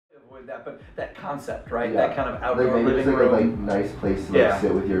avoid that, but that concept, right? Yeah. That kind of outdoor like living just room. like nice place to like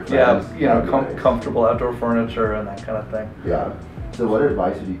sit with your friends. Yeah, you know, comfortable outdoor furniture and that kind of thing. Yeah. So what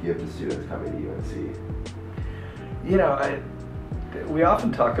advice would you give to students coming to UNC? You know, we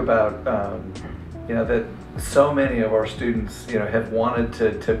often talk about, you know, that so many of our students, you know, have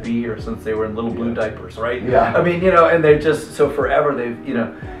wanted to be here since they were in little blue diapers, right? Yeah. I mean, you know, and they just, so forever they've, you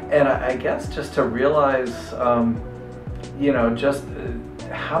know, and I guess just to realize, you know, just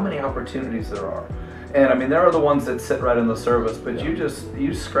how many opportunities there are. And I mean, there are the ones that sit right in the service, but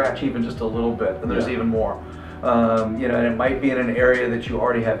you scratch even just a little bit, and there's even more. You know, and it might be in an area that you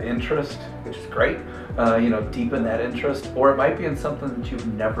already have interest, which is great. You know, deepen that interest, or it might be in something that you've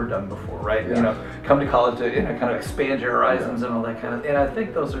never done before, right? You know, come to college to, you know, kind of expand your horizons and all that kind of. And I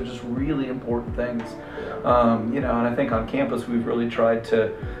think those are just really important things. You know, and I think on campus we've really tried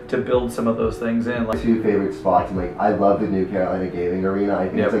to build some of those things in. Like 2 favorite spots, and like I love the New Carolina Gaming Arena. I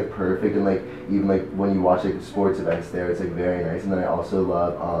think it's like perfect, and like even like when you watch like sports events there, it's like very nice. And then I also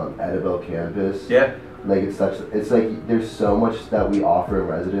love Edibel campus. Yeah. Like it's like there's so much that we offer in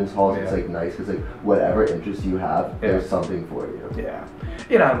residence halls. It's like nice because like whatever interest you have, there's something for you. Yeah,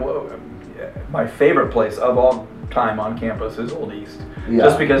 you know, my favorite place of all time on campus is Old East.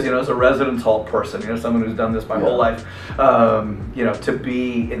 Just because, you know, as a residence hall person, you know, someone who's done this my whole life, you know, to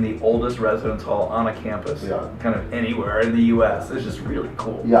be in the oldest residence hall on a campus, kind of anywhere in the U.S. is just really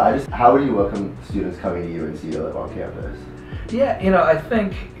cool. Yeah, how would you welcome students coming to UNC to live on campus? Yeah, you know, I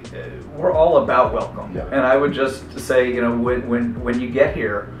think we're all about welcome, and I would just say, you know, when you get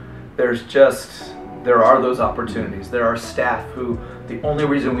here, there are those opportunities. There are staff who the only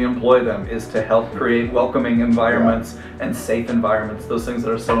reason we employ them is to help create welcoming environments and safe environments. Those things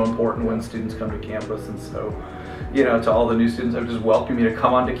that are so important when students come to campus. And so, you know, to all the new students, I would just welcome you to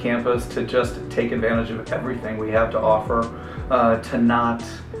come onto campus, to just take advantage of everything we have to offer, to not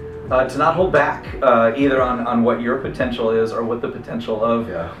hold back either on what your potential is or what the potential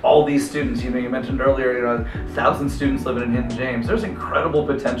of all these students. You know, you mentioned earlier, you know, 1,000 students living in Hinton James. There's incredible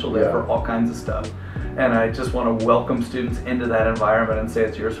potential there for all kinds of stuff. And I just want to welcome students into that environment and say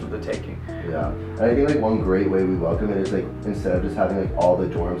it's yours for the taking. Yeah, and I think like one great way we welcome it is like instead of just having like all the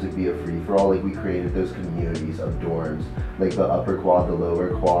dorms like be a free-for-all, like we created those communities of dorms, like the upper quad, the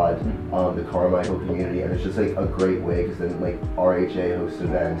lower quad, the Carmichael community, and it's just like a great way because then like RHA hosts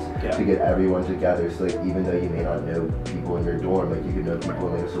events to get everyone together. So like even though you may not know people in your dorm, like you can know people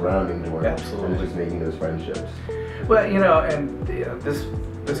in like a surrounding dorm, and it's just making those friendships. Well, you know, and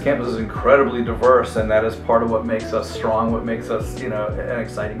this campus is incredibly diverse, and that is part of what makes us strong, what makes us, you know, an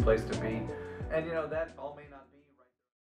exciting place to be. And you know, that all